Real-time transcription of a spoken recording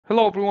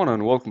Hello everyone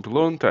and welcome to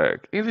Learn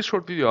Tech. In this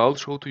short video I'll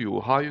show to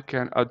you how you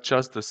can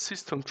adjust the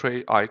system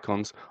tray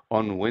icons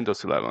on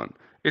Windows 11.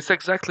 It's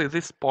exactly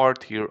this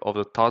part here of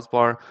the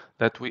taskbar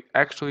that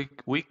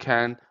we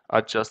can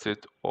adjust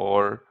it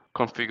or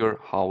configure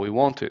how we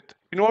want it.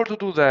 In order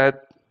to do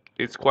that,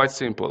 it's quite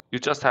simple. You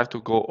just have to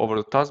go over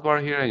the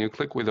taskbar here and you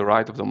click with the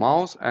right of the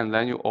mouse and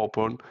then you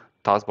open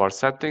taskbar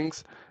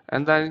settings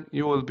and then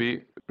you will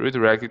be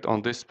redirected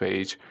on this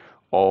page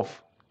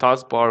of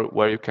taskbar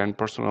where you can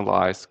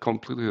personalize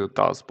completely the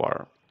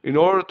taskbar. In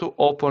order to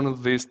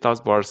open these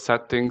taskbar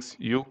settings,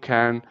 you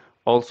can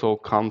also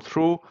come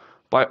through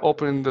by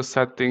opening the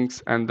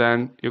settings and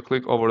then you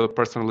click over the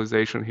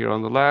personalization here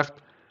on the left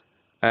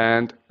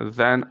and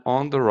then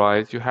on the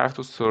right you have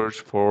to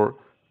search for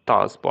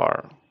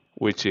taskbar,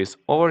 which is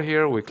over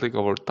here. We click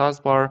over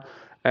taskbar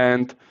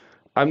and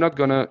I'm not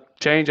gonna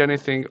change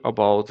anything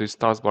about these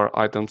taskbar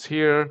items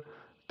here,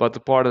 but the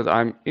part that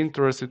I'm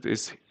interested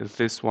is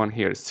this one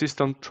here,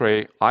 system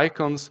tray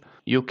icons.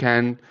 You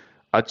can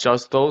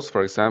adjust those.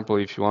 For example,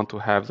 if you want to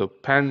have the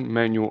pen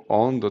menu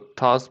on the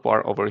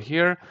taskbar over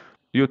here,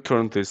 you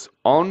turn this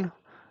on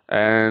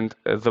and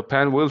the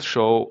pen will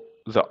show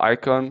the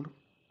icon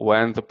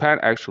when the pen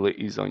actually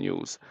is on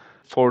use.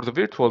 For the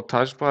virtual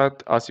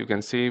touchpad, as you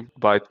can see,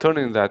 by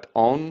turning that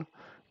on,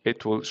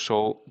 it will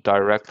show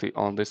directly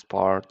on this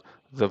part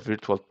the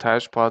virtual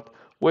touchpad,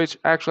 which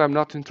actually I'm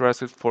not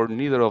interested for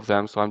neither of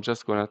them, so I'm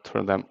just going to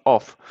turn them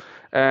off.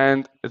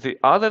 And the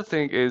other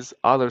thing is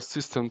other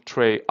system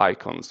tray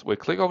icons. We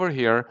click over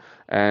here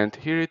and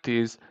here it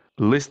is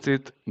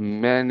listed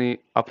many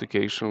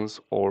applications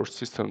or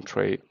system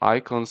tray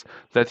icons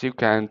that you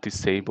can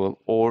disable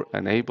or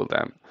enable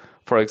them.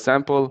 For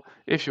example,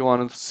 if you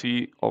want to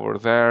see over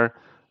there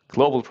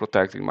Global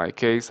Protect in my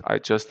case, I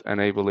just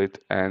enable it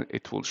and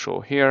it will show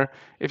here.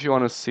 If you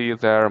want to see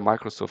there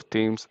Microsoft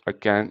Teams,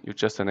 again, you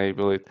just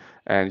enable it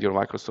and your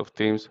Microsoft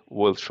Teams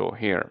will show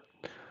here.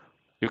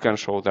 You can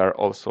show there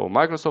also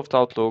Microsoft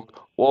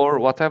Outlook or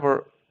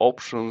whatever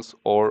options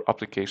or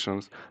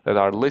applications that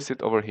are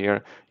listed over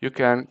here. You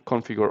can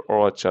configure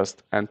or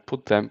adjust and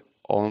put them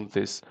on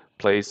this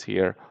place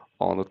here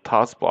on the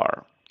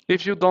taskbar.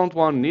 If you don't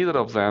want neither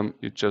of them,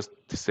 you just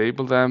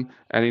disable them.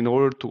 And in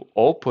order to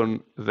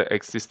open the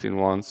existing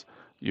ones,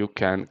 you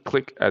can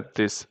click at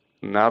this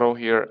arrow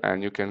here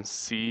and you can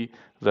see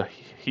the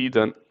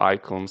hidden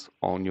icons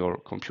on your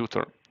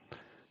computer.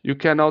 You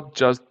cannot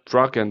just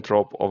drag and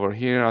drop over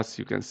here. As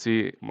you can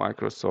see,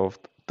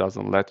 Microsoft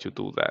doesn't let you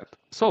do that.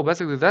 So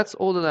basically, that's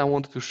all that I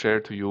wanted to share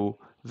to you.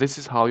 This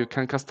is how you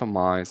can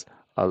customize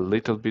a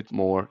little bit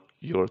more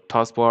your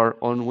taskbar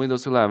on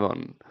Windows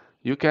 11.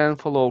 You can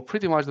follow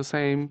pretty much the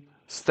same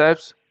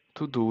steps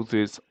to do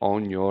this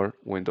on your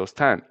Windows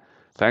 10.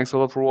 Thanks a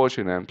lot for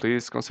watching and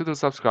please consider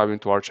subscribing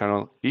to our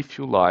channel if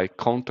you like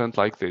content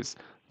like this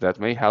that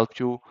may help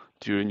you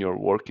during your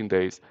working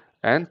days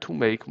and to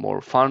make more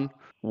fun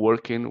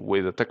working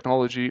with the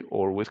technology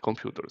or with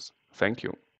computers. Thank you.